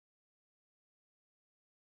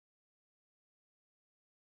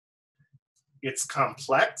It's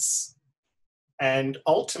complex, and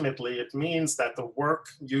ultimately it means that the work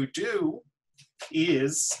you do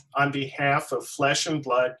is on behalf of flesh and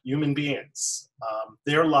blood human beings.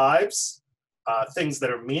 Their lives, things that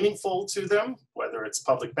are meaningful to them, whether it's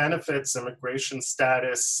public benefits, immigration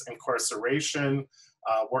status, incarceration,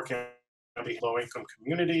 working on low-income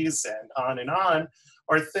communities, and on,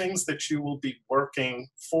 are things that you will be working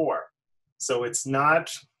for. So it's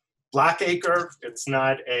not Blackacre, it's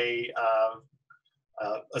not a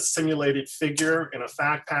simulated figure in a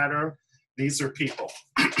fact pattern. These are people.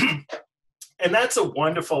 And that's a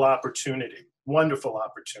wonderful opportunity,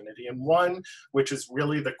 and one which is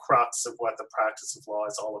really the crux of what the practice of law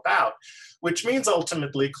is all about, which means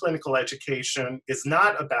ultimately clinical education is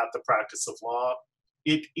not about the practice of law,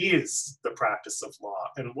 it is the practice of law.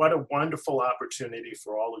 And what a wonderful opportunity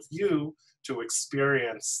for all of you to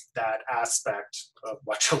experience that aspect of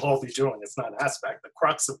what you'll all be doing. It's not an aspect, the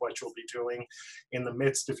crux of what you'll be doing in the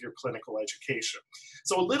midst of your clinical education.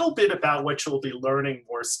 So a little bit about what you'll be learning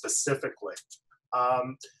more specifically.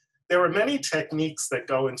 There are many techniques that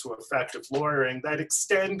go into effective lawyering that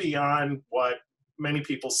extend beyond what many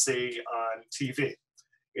people see on TV.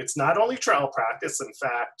 It's not only trial practice. In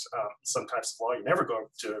fact, some types of law, you never go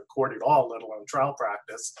to court at all, let alone trial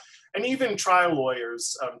practice. And even trial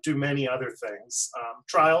lawyers do many other things.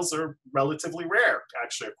 Trials are relatively rare,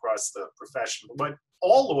 actually, across the profession. But what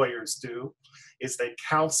all lawyers do is they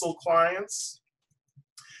counsel clients,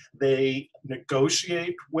 they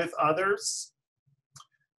negotiate with others,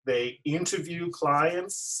 they interview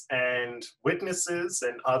clients and witnesses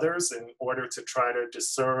and others in order to try to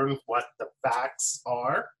discern what the facts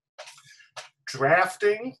are.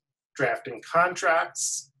 Drafting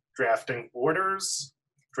contracts, drafting orders,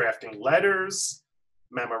 drafting letters,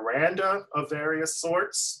 memoranda of various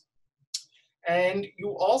sorts. And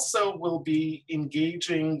you also will be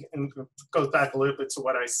engaging, and it goes back a little bit to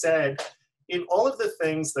what I said, in all of the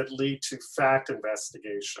things that lead to fact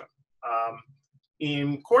investigation.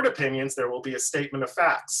 In court opinions, there will be a statement of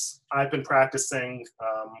facts. I've been practicing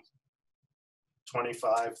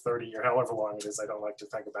 25, 30 years, however long it is, I don't like to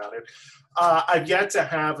think about it. I've yet to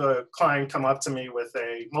have a client come up to me with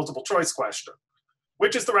a multiple choice question.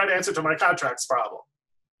 Which is the right answer to my contracts problem?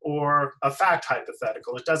 Or a fact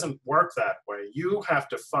hypothetical. It doesn't work that way. You have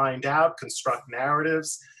to find out, construct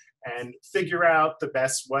narratives, and figure out the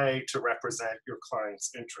best way to represent your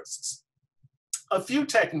client's interests. A few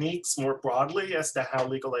techniques more broadly as to how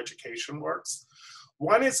legal education works.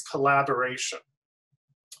 One is collaboration.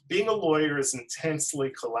 Being a lawyer is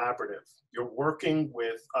intensely collaborative. You're working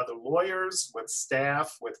with other lawyers, with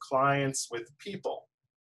staff, with clients, with people.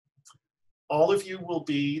 All of you will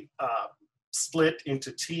be split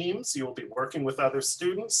into teams. You will be working with other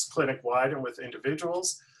students, clinic-wide and with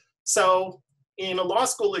individuals. So in a law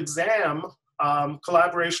school exam,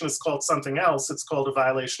 collaboration is called something else. It's called a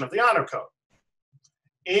violation of the honor code.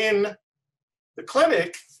 In the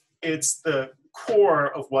clinic, it's the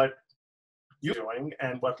core of what you're doing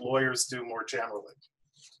and what lawyers do more generally.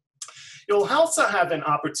 You'll also have an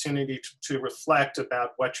opportunity to reflect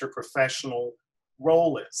about what your professional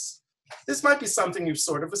role is. This might be something you've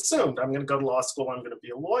sort of assumed. I'm going to go to law school, I'm going to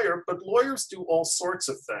be a lawyer, but lawyers do all sorts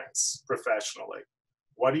of things professionally.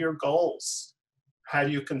 What are your goals? How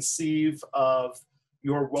do you conceive of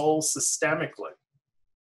your role systemically?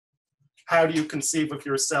 How do you conceive of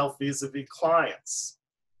yourself vis-a-vis clients?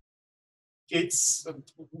 It's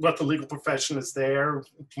what the legal profession is there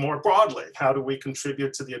more broadly. How do we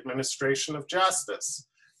contribute to the administration of justice?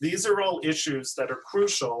 These are all issues that are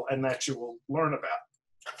crucial and that you will learn about.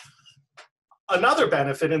 Another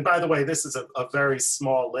benefit, and by the way, this is a very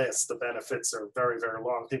small list. The benefits are very, very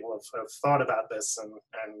long. People have thought about this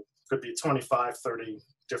and could be 25, 30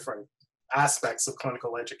 different aspects of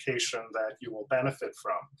clinical education that you will benefit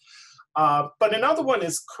from. But another one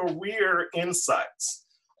is career insights.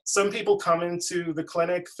 Some people come into the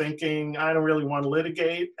clinic thinking, I don't really want to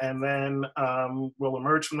litigate, and then will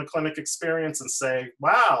emerge from the clinic experience and say,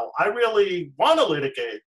 wow, I really want to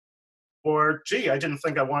litigate. Or, gee, I didn't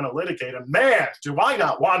think I want to litigate, and man, do I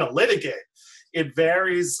not want to litigate. It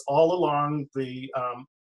varies all along the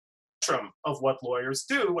spectrum of what lawyers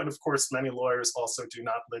do, and of course, many lawyers also do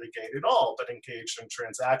not litigate at all, but engage in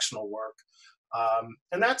transactional work.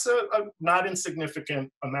 And that's a not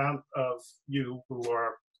insignificant amount of you who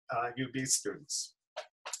are UB students.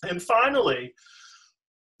 And finally,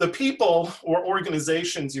 the people or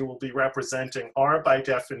organizations you will be representing are, by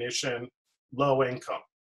definition, low income.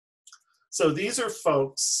 So these are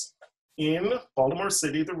folks in Baltimore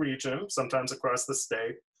City, the region, sometimes across the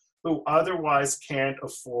state, who otherwise can't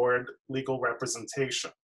afford legal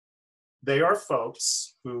representation. They are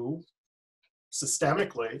folks who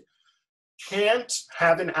systemically can't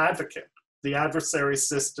have an advocate. The adversary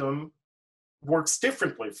system works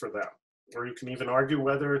differently for them. Or you can even argue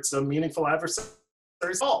whether it's a meaningful adversary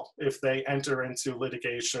at all if they enter into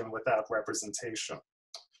litigation without representation.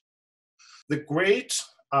 The great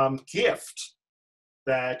gift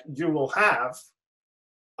that you will have,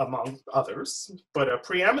 among others, but a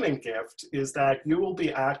preeminent gift, is that you will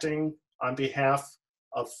be acting on behalf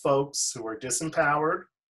of folks who are disempowered,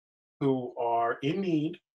 who are in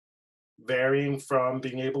need, varying from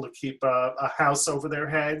being able to keep a house over their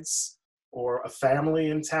heads or a family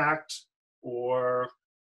intact, or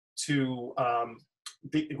to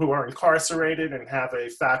who are incarcerated and have a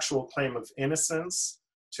factual claim of innocence,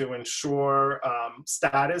 to ensure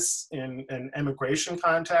status in an immigration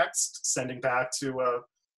context, sending back to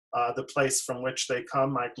the place from which they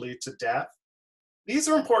come might lead to death. These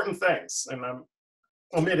are important things, and I'm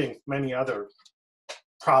omitting many other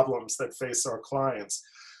problems that face our clients.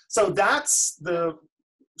 So that's the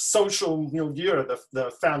social milieu,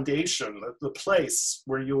 the foundation, the place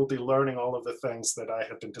where you will be learning all of the things that I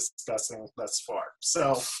have been discussing thus far.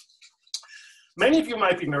 So many of you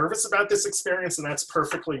might be nervous about this experience, and that's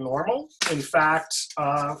perfectly normal. In fact,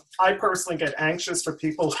 I personally get anxious for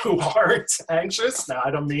people who aren't anxious. Now,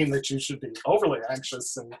 I don't mean that you should be overly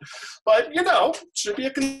anxious, but you know, should be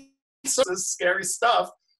a concern. This is scary stuff.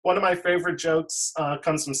 One of my favorite jokes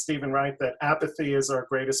comes from Stephen Wright, that apathy is our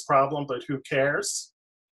greatest problem, but who cares?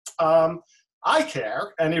 I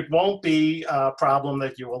care, and it won't be a problem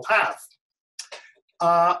that you will have.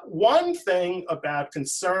 One thing about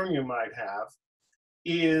concern you might have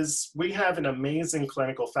is we have an amazing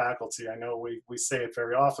clinical faculty. I know we say it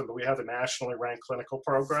very often, but we have a nationally ranked clinical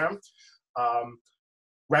program,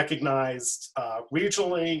 recognized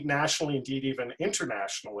regionally, nationally, indeed even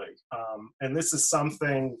internationally. And this is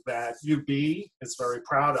something that UB is very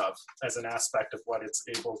proud of as an aspect of what it's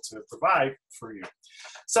able to provide for you.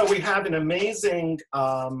 So we have an amazing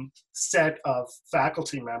set of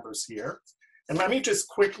faculty members here. And let me just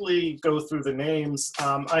quickly go through the names.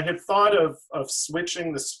 I had thought of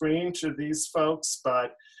switching the screen to these folks,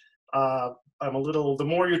 but I'm a little, the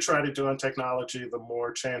more you try to do on technology, the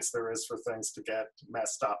more chance there is for things to get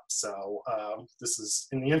messed up. So this is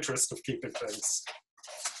in the interest of keeping things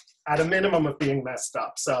at a minimum of being messed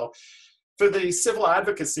up. So for the Civil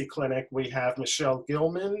Advocacy Clinic, we have Michelle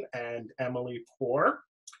Gilman and Emily Poor.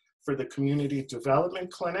 For the Community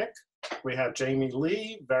Development Clinic, we have Jamie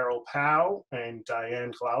Lee, Beryl Powell, and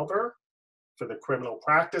Diane Glauber. For the Criminal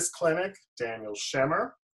Practice Clinic, Daniel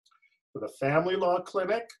Schemmer. For the Family Law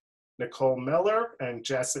Clinic, Nicole Miller and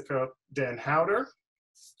Jessica Denhouter.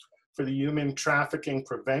 For the Human Trafficking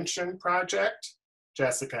Prevention Project,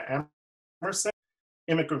 Jessica Emerson.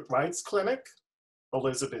 Immigrant Rights Clinic,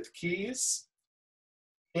 Elizabeth Keys.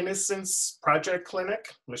 Innocence Project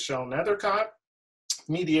Clinic, Michelle Nethercott.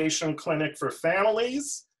 Mediation Clinic for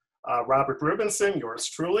Families, Robert Rubinson, yours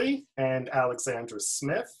truly, and Alexandra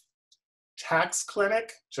Smith. Tax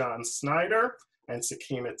Clinic, John Snyder and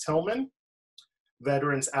Sakina Tillman.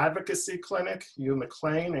 Veterans Advocacy Clinic, Hugh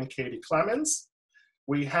McLean and Katie Clemens.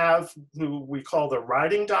 We have who we call the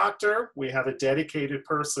writing doctor. We have a dedicated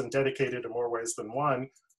person, dedicated in more ways than one,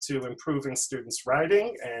 to improving students'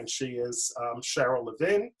 writing, and she is Cheryl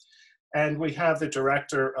Levin. And we have the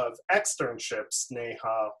director of externships,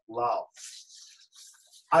 Neha Lal.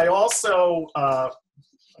 I also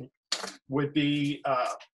would be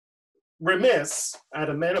remiss, at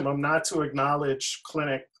a minimum, not to acknowledge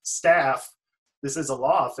clinic staff. This is a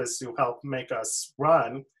law office who helped make us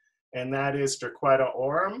run, and that is Jaquetta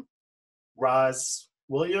Oram, Roz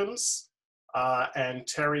Williams, and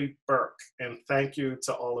Terry Burke. And thank you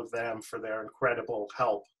to all of them for their incredible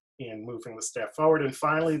help in moving the staff forward. And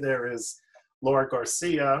finally, there is Laura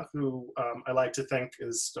Garcia, who I like to think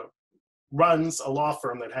runs a law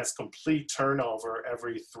firm that has complete turnover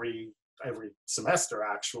every semester,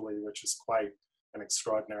 actually, which is quite an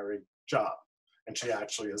extraordinary job. And she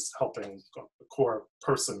actually is helping, the core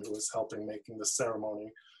person who is helping making the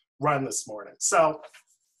ceremony run this morning. So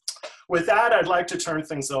with that, I'd like to turn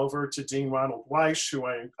things over to Dean Ronald Weich, who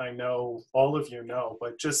I know all of you know,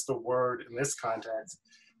 but just a word in this context.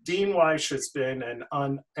 Dean Weich has been an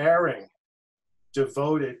unerring,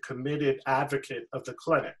 devoted, committed advocate of the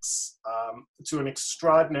clinics to an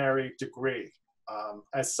extraordinary degree.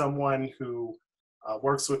 As someone who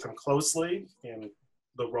works with him closely in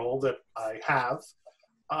the role that I have,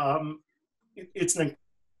 it's an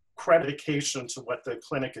accreditation to what the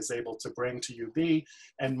clinic is able to bring to UB,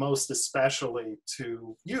 and most especially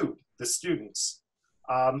to you, the students.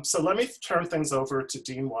 So let me turn things over to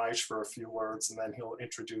Dean Weich for a few words, and then he'll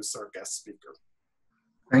introduce our guest speaker.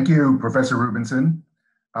 Thank you, Professor Rubinson.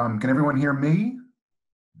 Can everyone hear me?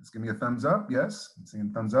 Just give me a thumbs up. Yes, I'm seeing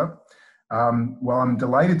thumbs up. Well, I'm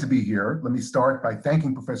delighted to be here. Let me start by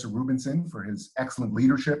thanking Professor Rubinson for his excellent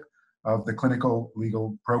leadership of the clinical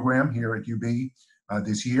legal program here at UB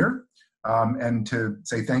this year. And to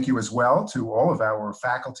say thank you as well to all of our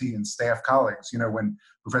faculty and staff colleagues. You know, when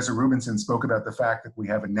Professor Rubinson spoke about the fact that we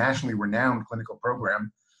have a nationally renowned clinical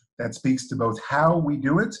program, that speaks to both how we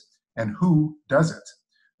do it and who does it.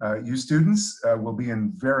 You students will be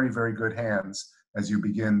in very, very good hands as you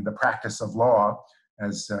begin the practice of law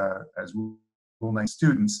as Rule 9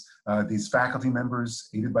 students. These faculty members,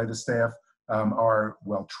 aided by the staff, are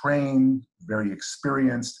well trained, very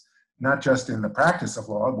experienced, not just in the practice of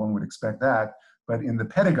law, one would expect that, but in the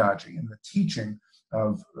pedagogy, in the teaching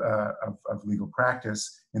of legal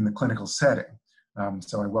practice in the clinical setting.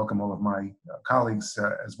 So I welcome all of my colleagues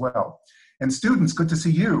as well. And students, good to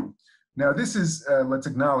see you. Now this is, let's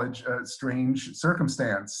acknowledge, a strange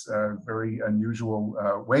circumstance, a very unusual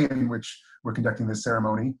way in which we're conducting this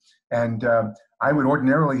ceremony. And I would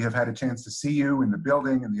ordinarily have had a chance to see you in the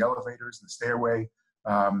building, in the elevators, in the stairway,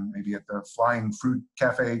 maybe at the Flying Fruit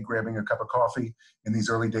Cafe, grabbing a cup of coffee in these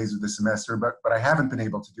early days of the semester, but I haven't been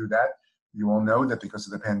able to do that. You all know that because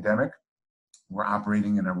of the pandemic, we're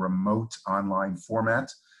operating in a remote online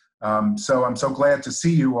format. So I'm so glad to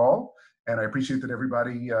see you all, and I appreciate that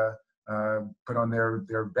everybody put on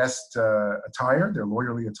their best attire, their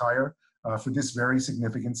lawyerly attire, for this very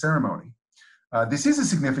significant ceremony. This is a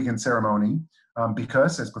significant ceremony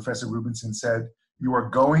because, as Professor Rubinson said, you are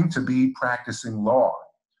going to be practicing law,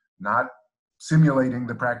 not simulating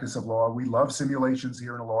the practice of law. We love simulations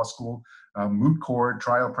here in a law school, moot court,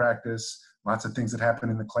 trial practice, lots of things that happen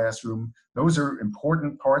in the classroom. Those are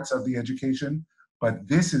important parts of the education, but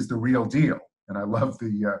this is the real deal. And I love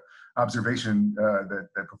the observation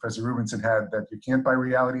that Professor Rubinson had, that you can't buy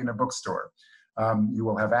reality in a bookstore. You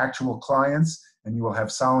will have actual clients, and you will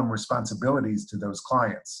have solemn responsibilities to those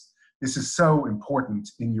clients. This is so important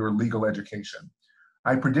in your legal education.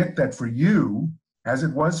 I predict that for you, as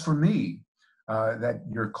it was for me, that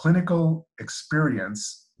your clinical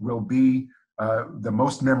experience will be the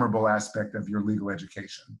most memorable aspect of your legal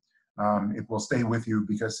education. It will stay with you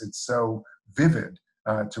because it's so vivid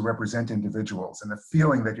to represent individuals, and the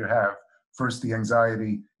feeling that you have, first the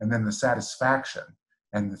anxiety and then the satisfaction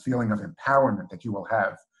and the feeling of empowerment that you will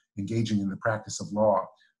have engaging in the practice of law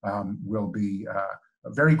will be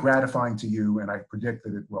very gratifying to you, and I predict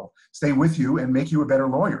that it will stay with you and make you a better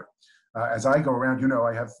lawyer. As I go around, you know,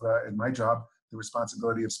 I have in my job the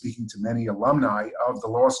responsibility of speaking to many alumni of the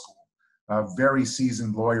law school, very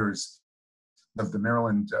seasoned lawyers of the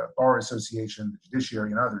Maryland Bar Association, the judiciary,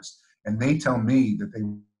 and others, and they tell me that they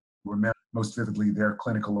remember most vividly their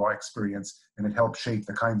clinical law experience, and it helped shape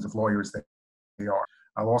the kinds of lawyers that they are.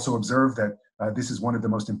 I'll also observe that this is one of the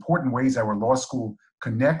most important ways our law school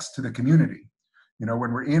connects to the community. You know,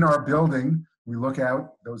 when we're in our building, we look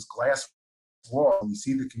out those glass walls, we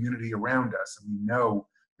see the community around us, and we know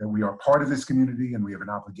that we are part of this community, and we have an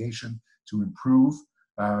obligation to improve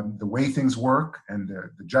the way things work and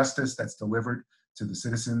the justice that's delivered to the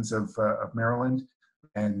citizens of Maryland,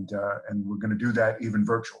 and we're going to do that even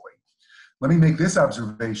virtually. Let me make this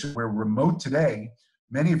observation: we're remote today.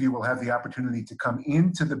 Many of you will have the opportunity to come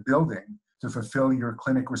into the building to fulfill your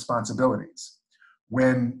clinic responsibilities.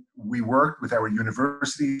 When we worked with our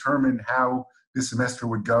university to determine how this semester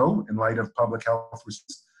would go in light of public health,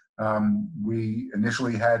 we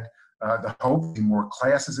initially had the hope of more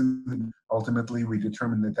classes, and ultimately we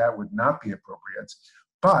determined that that would not be appropriate.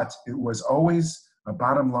 But it was always a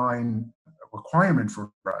bottom line requirement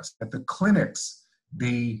for us that the clinics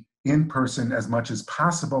be in person as much as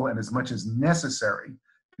possible and as much as necessary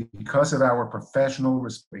because of our professional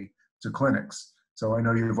respect to clinics. So I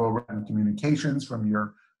know you've already gotten communications from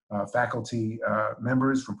your faculty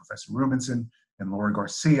members, from Professor Rubinson and Laura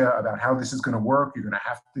Garcia, about how this is going to work. You're going to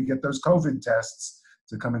have to get those COVID tests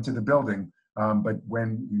to come into the building. But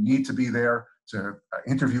when you need to be there to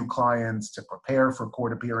interview clients, to prepare for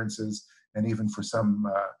court appearances, and even for some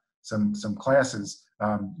classes,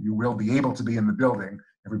 you will be able to be in the building.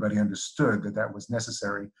 Everybody understood that that was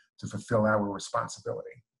necessary to fulfill our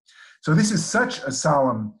responsibility. So this is such a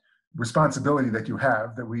solemn responsibility that you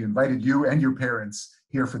have, that we invited you and your parents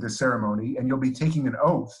here for this ceremony, and you'll be taking an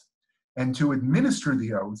oath. And to administer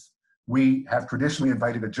the oath, we have traditionally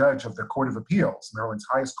invited a judge of the Court of Appeals, Maryland's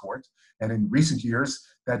highest court, and in recent years,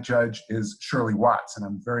 that judge is Shirley Watts, and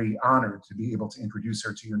I'm very honored to be able to introduce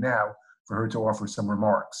her to you now for her to offer some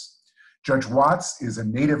remarks. Judge Watts is a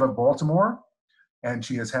native of Baltimore, and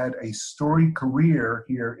she has had a storied career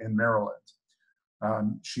here in Maryland.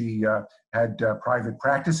 She had private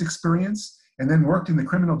practice experience and then worked in the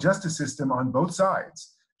criminal justice system on both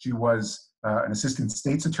sides. She was an assistant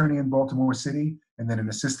state's attorney in Baltimore City and then an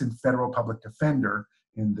assistant federal public defender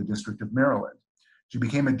in the District of Maryland. She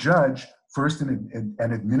became a judge first in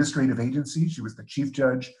an administrative agency. She was the chief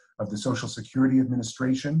judge of the Social Security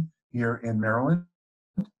Administration here in Maryland,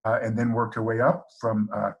 and then worked her way up from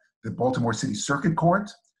the Baltimore City Circuit Court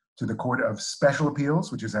to the Court of Special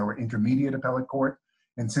Appeals, which is our intermediate appellate court,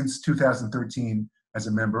 and since 2013 as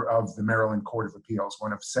a member of the Maryland Court of Appeals,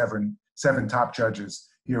 one of seven top judges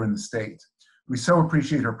here in the state. We so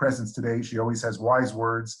appreciate her presence today. She always has wise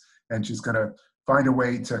words, and she's going to find a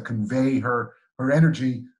way to convey her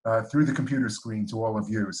energy through the computer screen to all of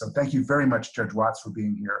you. So thank you very much, Judge Watts, for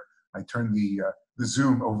being here. I turn the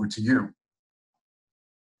Zoom over to you.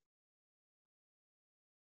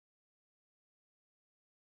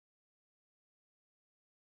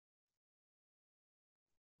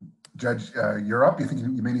 Judge, you're up. You think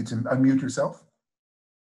you may need to unmute yourself?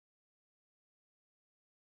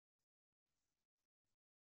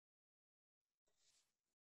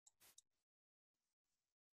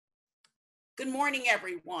 Good morning,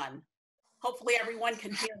 everyone. Hopefully everyone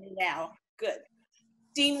can hear me now. Good.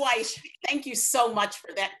 Dean Weich, thank you so much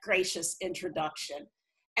for that gracious introduction.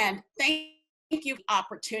 And thank you for the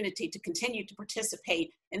opportunity to continue to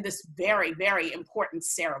participate in this very, very important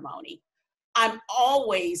ceremony. I'm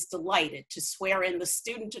always delighted to swear in the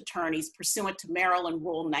student attorneys pursuant to Maryland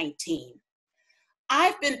Rule 19.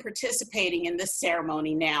 I've been participating in this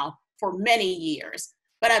ceremony now for many years,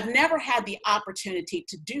 but I've never had the opportunity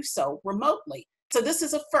to do so remotely. So this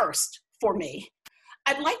is a first for me.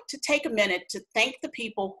 I'd like to take a minute to thank the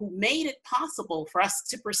people who made it possible for us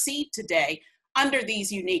to proceed today under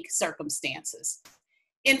these unique circumstances.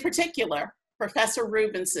 In particular, Professor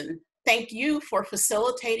Rubinson, thank you for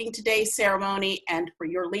facilitating today's ceremony and for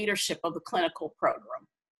your leadership of the clinical program.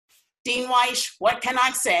 Dean Weich, what can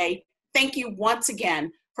I say? Thank you once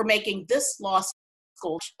again for making this law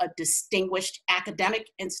school a distinguished academic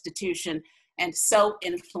institution and so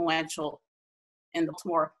influential in the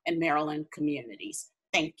Baltimore and Maryland communities.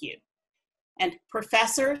 Thank you. And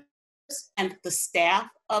professors and the staff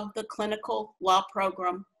of the clinical law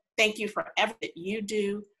program, thank you for everything that you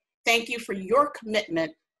do. Thank you for your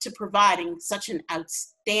commitment to providing such an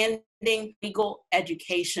outstanding legal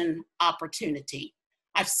education opportunity.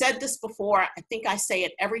 I've said this before, I think I say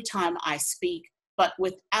it every time I speak, but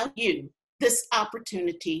without you, this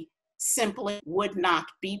opportunity simply would not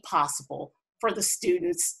be possible for the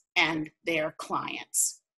students and their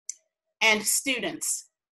clients. And students,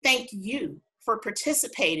 thank you for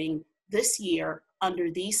participating this year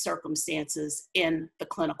under these circumstances in the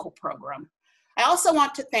clinical program. I also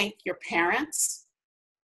want to thank your parents,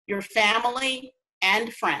 your family,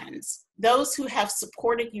 and friends, those who have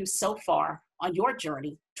supported you so far on your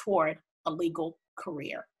journey toward a legal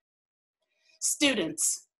career.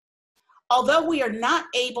 Students, although we are not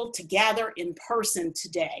able to gather in person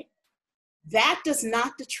today, that does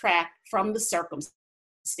not detract from the circumstance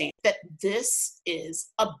that this is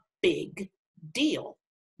a big deal.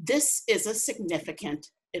 This is a significant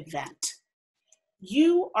event.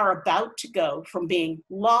 You are about to go from being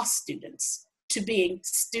law students to being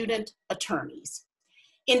student attorneys.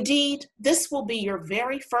 Indeed, this will be your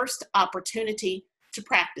very first opportunity to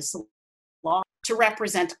practice law, to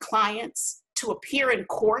represent clients, to appear in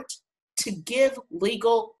court, to give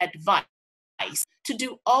legal advice, to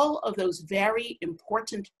do all of those very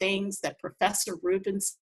important things that Professor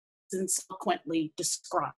Rubinson eloquently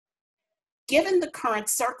described. Given the current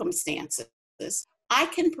circumstances, I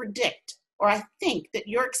can predict, or I think that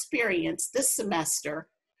your experience this semester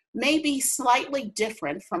may be slightly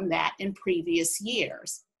different from that in previous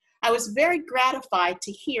years. I was very gratified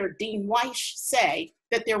to hear Dean Weich say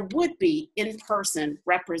that there would be in-person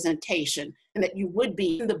representation and that you would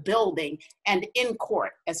be in the building and in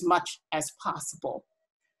court as much as possible.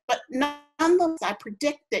 But nonetheless, I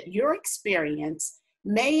predict that your experience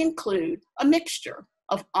may include a mixture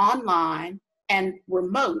of online and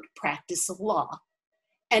remote practice of law,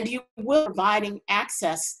 and you will be providing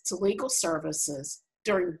access to legal services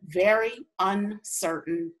during very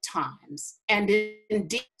uncertain times and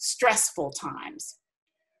indeed stressful times.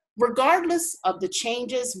 Regardless of the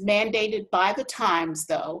changes mandated by the times,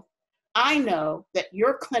 though, I know that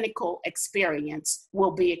your clinical experience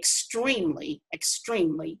will be extremely,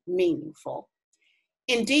 extremely meaningful.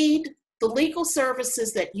 Indeed, the legal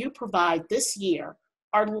services that you provide this year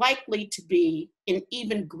are likely to be in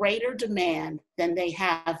even greater demand than they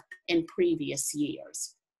have in previous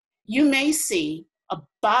years. You may see a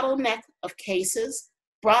bottleneck of cases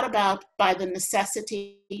brought about by the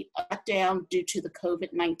necessity of lockdown due to the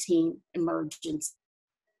COVID-19 emergency.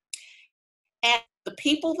 And the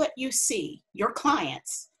people that you see, your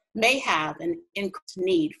clients, may have an increased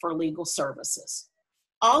need for legal services.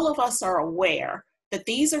 All of us are aware that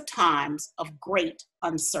these are times of great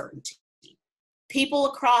uncertainty. People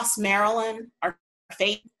across Maryland are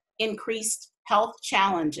facing increased health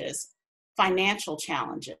challenges, financial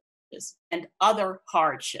challenges, and other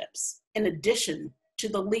hardships, in addition to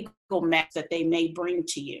the legal mess that they may bring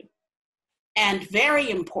to you. And very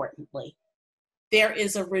importantly, there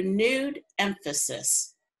is a renewed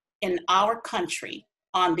emphasis in our country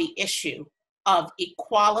on the issue of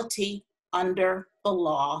equality under the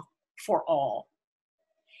law for all.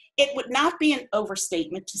 It would not be an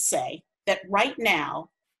overstatement to say that right now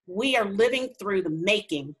we are living through the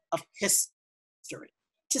making of history.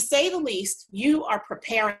 To say the least, you are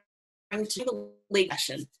preparing to the legal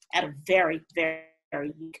session at a very, very,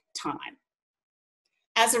 very unique time.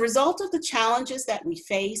 As a result of the challenges that we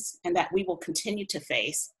face and that we will continue to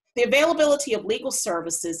face, the availability of legal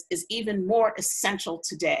services is even more essential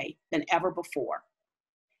today than ever before.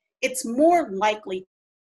 It's more likely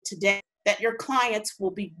today that your clients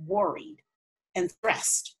will be worried and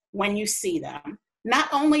stressed when you see them, not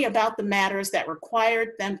only about the matters that required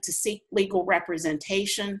them to seek legal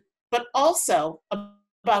representation, but also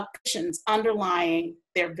about conditions underlying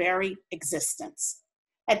their very existence.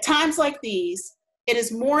 At times like these, it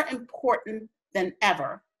is more important than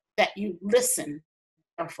ever that you listen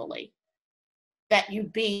carefully, that you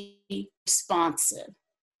be responsive,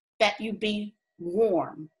 that you be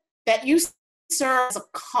warm, that you serve as a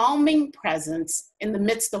calming presence in the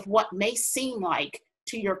midst of what may seem like,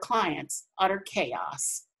 to your clients, utter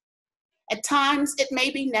chaos. At times, it may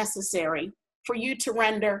be necessary for you to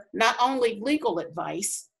render not only legal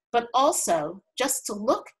advice, but also just to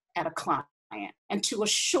look at a client and to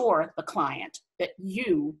assure the client that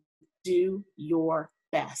you do your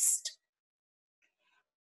best.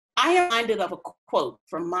 I am reminded of a quote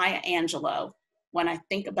from Maya Angelou when I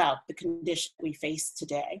think about the condition we face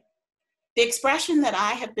today. The expression that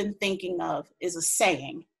I have been thinking of is a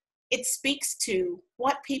saying. It speaks to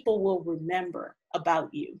what people will remember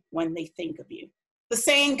about you when they think of you. The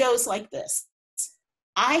saying goes like this: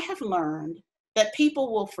 I have learned that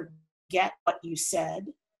people will forget what you said.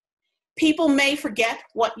 People may forget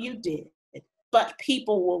what you did, but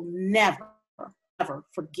people will never, ever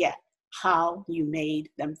forget how you made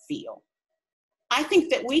them feel. I think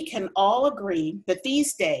that we can all agree that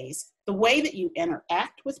these days, the way that you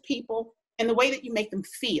interact with people and the way that you make them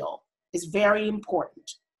feel is very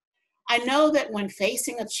important. I know that when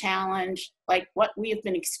facing a challenge like what we have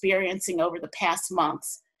been experiencing over the past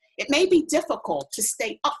months, it may be difficult to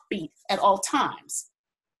stay upbeat at all times.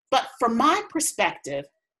 But from my perspective,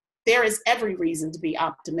 there is every reason to be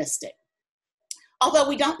optimistic. Although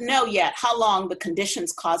we don't know yet how long the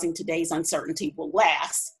conditions causing today's uncertainty will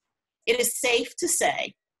last, it is safe to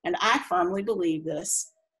say, and I firmly believe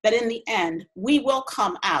this, that in the end, we will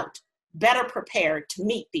come out better prepared to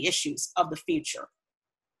meet the issues of the future.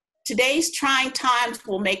 Today's trying times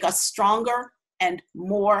will make us stronger and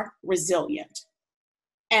more resilient.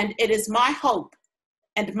 And it is my hope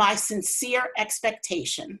and my sincere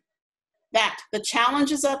expectation that the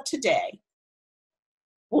challenges of today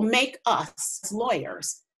will make us as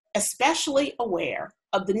lawyers especially aware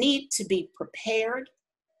of the need to be prepared,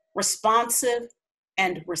 responsive,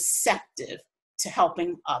 and receptive to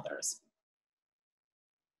helping others.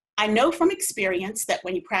 I know from experience that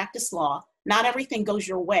when you practice law, not everything goes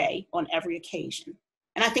your way on every occasion.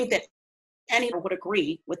 And I think that anyone would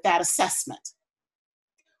agree with that assessment.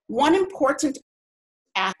 One important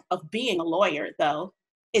aspect of being a lawyer, though,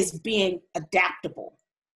 is being adaptable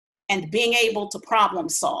and being able to problem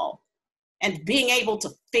solve and being able to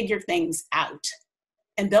figure things out.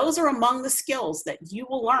 And those are among the skills that you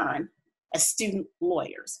will learn as student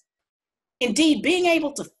lawyers. Indeed, being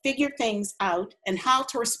able to figure things out and how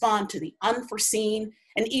to respond to the unforeseen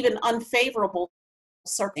and even unfavorable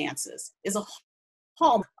circumstances is a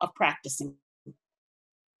hallmark of practicing.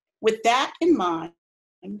 With that in mind,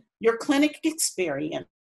 your clinic experience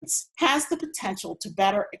has the potential to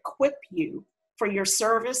better equip you for your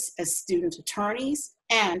service as student attorneys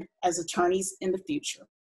and as attorneys in the future.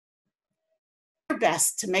 Do your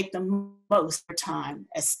best to make the most of your time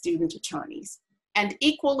as student attorneys. And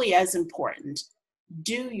equally as important,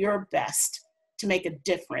 do your best to make a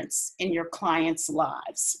difference in your clients'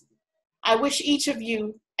 lives. I wish each of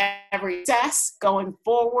you every success going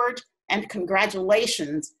forward, and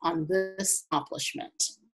congratulations on this accomplishment.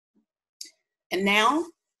 And now,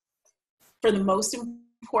 for the most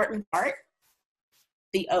important part,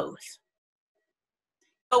 the oath.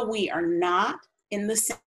 we are not in the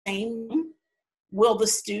same room, will the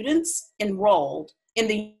students enrolled in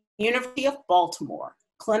the University of Baltimore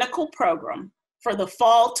clinical program for the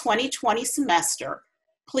fall 2020 semester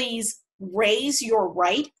please raise your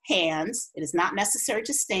right hands? It is not necessary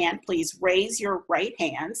to stand. Please raise your right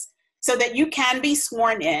hands so that you can be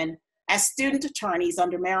sworn in as student attorneys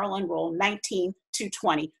under Maryland Rule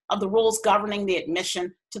 19-220 of the rules governing the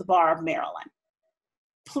admission to the Bar of Maryland.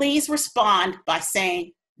 Please respond by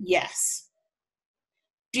saying yes.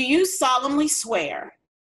 Do you solemnly swear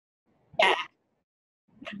that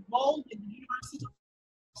enrolled in the University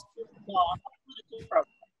of Law clinical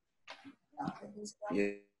program?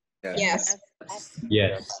 Yes.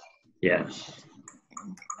 Yes. Yes.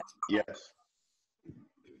 Yes.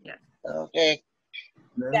 Okay.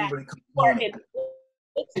 That you are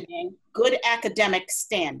in good academic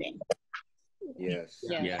standing? Yes.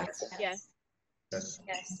 Yes. Yes.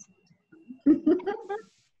 Yes.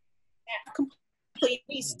 Complete at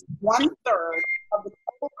least 1/3 of the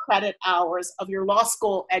total credit hours of your law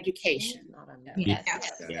school education.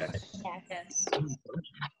 Yes. Yes.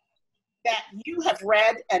 That you have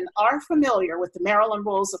read and are familiar with the Maryland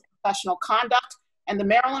Rules of Professional Conduct and the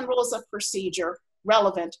Maryland Rules of Procedure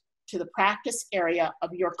relevant to the practice area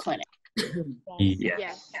of your clinic.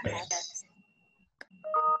 Yes.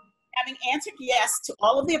 Having answered yes to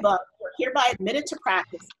all of the above, you are hereby admitted to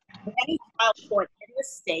practice in any trial court in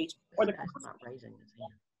this state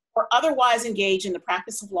or otherwise engage in the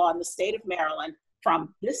practice of law in the state of Maryland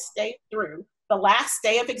from this day through the last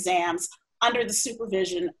day of exams under the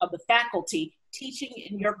supervision of the faculty teaching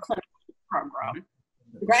in your clinical program.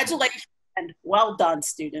 Congratulations and well done,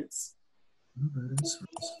 students.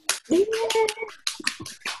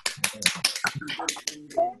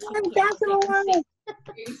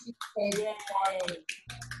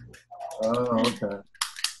 Oh, okay.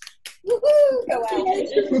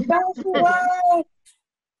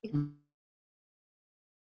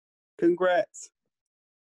 Congrats.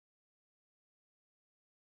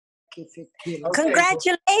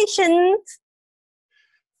 Congratulations.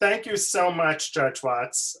 Thank you so much, Judge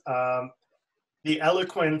Watts. The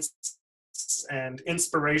eloquence and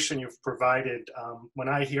inspiration you've provided, when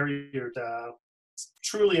I hear you, it's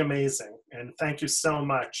truly amazing. And thank you so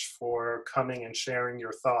much for coming and sharing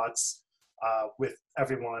your thoughts with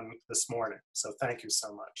everyone this morning. So thank you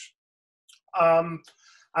so much. I'm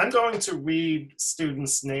going to read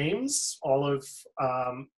students' names, all of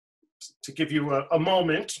to give you a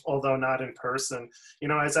moment, although not in person. You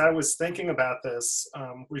know, as I was thinking about this,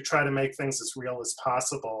 we try to make things as real as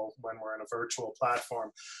possible when we're in a virtual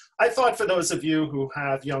platform. I thought for those of you who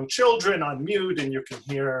have young children on mute and you can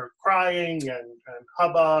hear crying and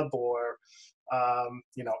hubbub or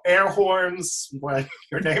you know, air horns when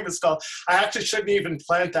your name is called, I actually shouldn't even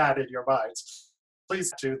plant that in your minds.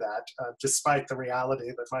 Please do that, despite the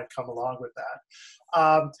reality that might come along with that.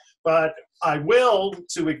 But I will,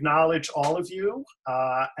 to acknowledge all of you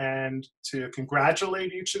and to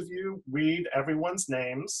congratulate each of you, read everyone's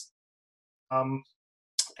names.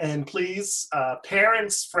 And please,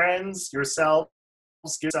 parents, friends, yourselves,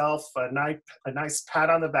 give yourself a nice pat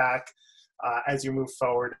on the back as you move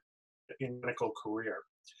forward in your clinical career.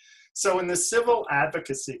 So in the Civil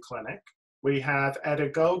Advocacy Clinic, we have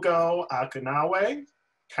Edigogo Akinawe,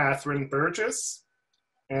 Catherine Burgess,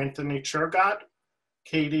 Anthony Churgot,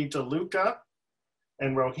 Katie DeLuca,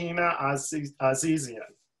 and Rohina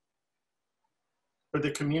Azizian. For the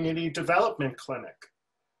Community Development Clinic,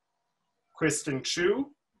 Kristen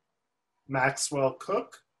Chu, Maxwell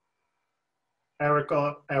Cook,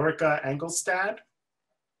 Erica Engelstad,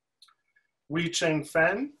 Wei-Cheng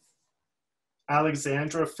Fen,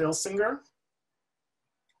 Alexandra Filsinger,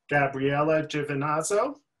 Gabriella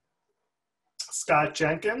Giovinazzo, Scott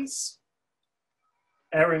Jenkins,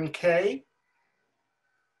 Erin Kay,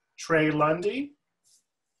 Trey Lundy,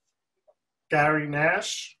 Gary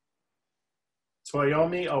Nash,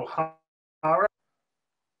 Toyomi O'Hara,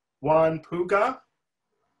 Juan Puga,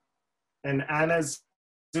 and Anna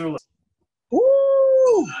Zula.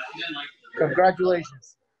 Woo!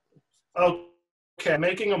 Congratulations. Okay,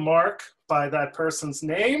 making a mark by that person's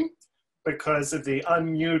name because of the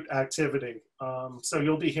unmute activity. So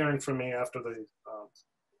you'll be hearing from me after the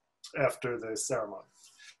ceremony.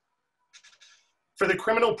 For the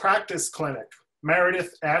Criminal Practice Clinic,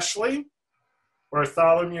 Meredith Ashley,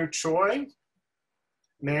 Bartholomew Choi,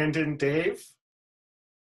 Nandin Dave,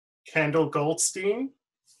 Kendall Goldstein,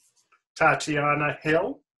 Tatiana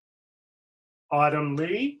Hill, Autumn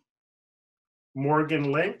Lee,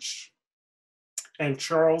 Morgan Lynch, and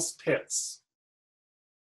Charles Pitts.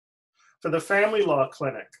 For the Family Law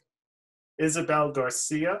Clinic, Isabel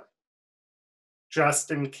Garcia,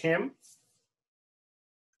 Justin Kim,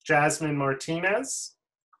 Jasmine Martinez,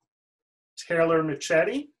 Taylor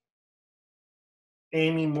Michetti,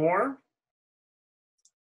 Amy Moore,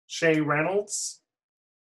 Shay Reynolds,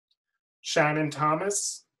 Shannon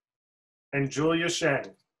Thomas, and Julia Sheng.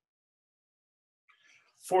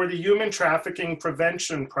 For the Human Trafficking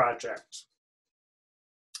Prevention Project,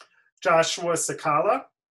 Joshua Sakala,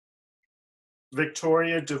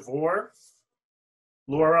 Victoria DeVore,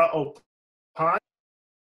 Laura Opon,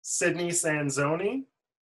 Sydney Sanzoni,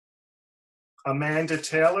 Amanda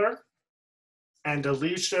Taylor, and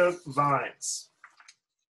Alicia Vines.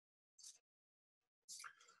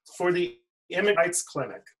 For the Immigrant Rights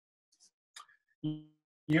Clinic,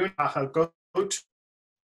 Yuna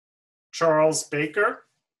Charles Baker,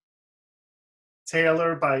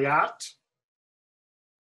 Taylor Bayat,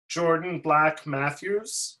 Jordan Black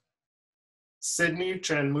Matthews, Sydney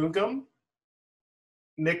Janmugam,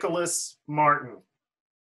 Nicholas Martin.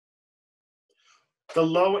 The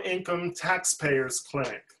Low Income Taxpayers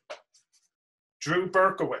Clinic, Drew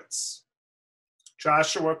Berkowitz,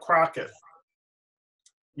 Joshua Crockett,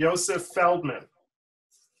 Joseph Feldman,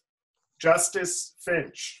 Justice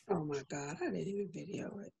Finch, Oh my God, I didn't even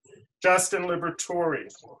video it. Justin Libertori,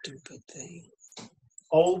 Stupid thing.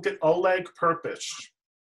 Oleg Perpish,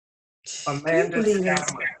 Amanda Believe it.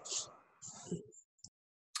 Scammon.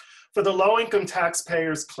 For the Low Income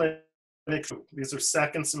Taxpayers Clinic, these are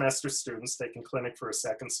second semester students taking clinic for a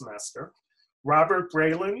second semester. Robert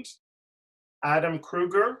Brayland, Adam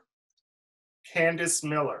Kruger, Candice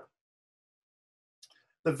Miller.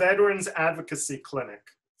 The Veterans Advocacy Clinic,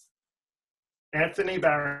 Anthony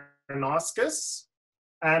Baranowskis,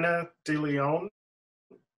 Anna DeLeon,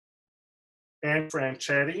 Anne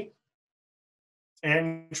Franchetti,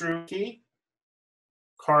 Andrew Key,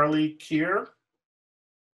 Carly Keir,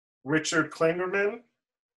 Richard Klingerman,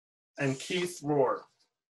 and Keith Rohr.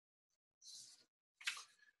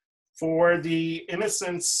 For the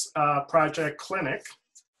Innocence Project Clinic,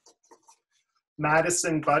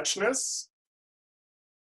 Madison Butchness,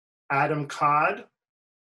 Adam Codd,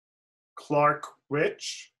 Clark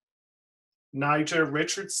Rich, Nigel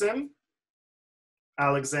Richardson,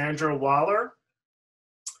 Alexandra Waller,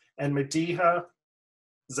 and Mediha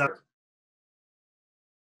Zucker.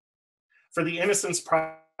 For the Innocence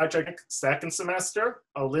Project second semester,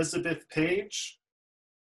 Elizabeth Page.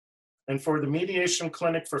 And for the Mediation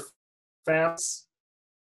Clinic for Families,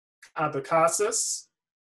 Abacassis,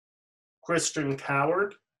 Christian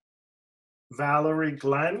Coward, Valerie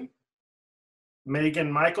Glenn,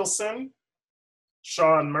 Megan Michelson,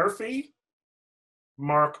 Sean Murphy,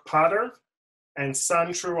 Mark Potter, and Sun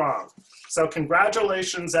Truong. So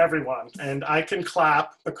congratulations, everyone. And I can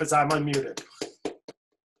clap because I'm unmuted.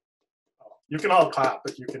 You can all clap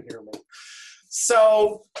if you can hear me.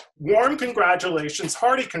 So warm congratulations,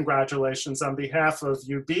 hearty congratulations on behalf of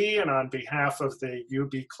UB and on behalf of the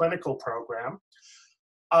UB clinical program.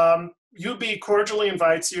 UB cordially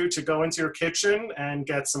invites you to go into your kitchen and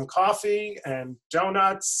get some coffee and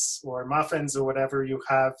donuts or muffins or whatever you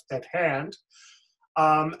have at hand.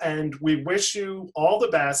 And we wish you all the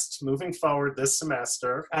best moving forward this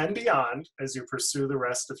semester and beyond as you pursue the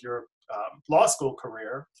rest of your law school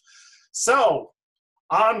career. So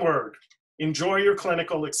onward, enjoy your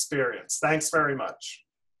clinical experience. Thanks very much.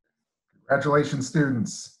 Congratulations,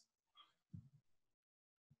 students.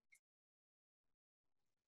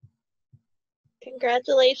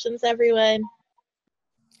 Congratulations, everyone.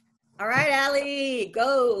 All right, Allie,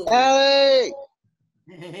 go. Hey!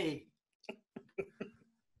 Hey.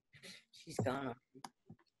 She's gone.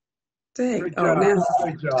 Great job.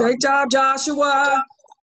 Great job, Joshua.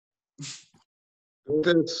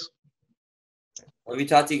 This. Love you,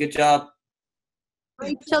 Tati. Good job.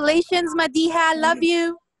 Congratulations, Madiha. I love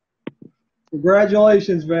you.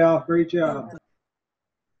 Congratulations, Val. Great job.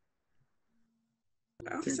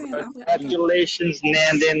 Congratulations,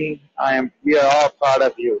 Nandin. We are all proud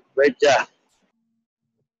of you. Great job.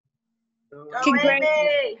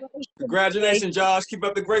 Congratulations, Josh. Keep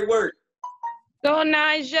up the great work. Go,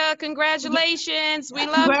 Naija. Congratulations. We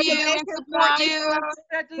love you and support you.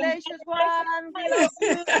 Congratulations, Juan. We love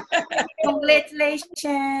you.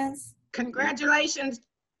 Congratulations. Congratulations,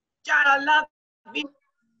 John. I love you.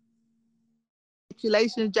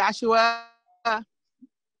 Congratulations, Joshua.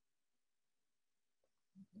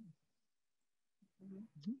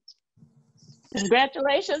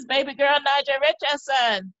 Congratulations, baby girl Naija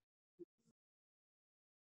Richardson.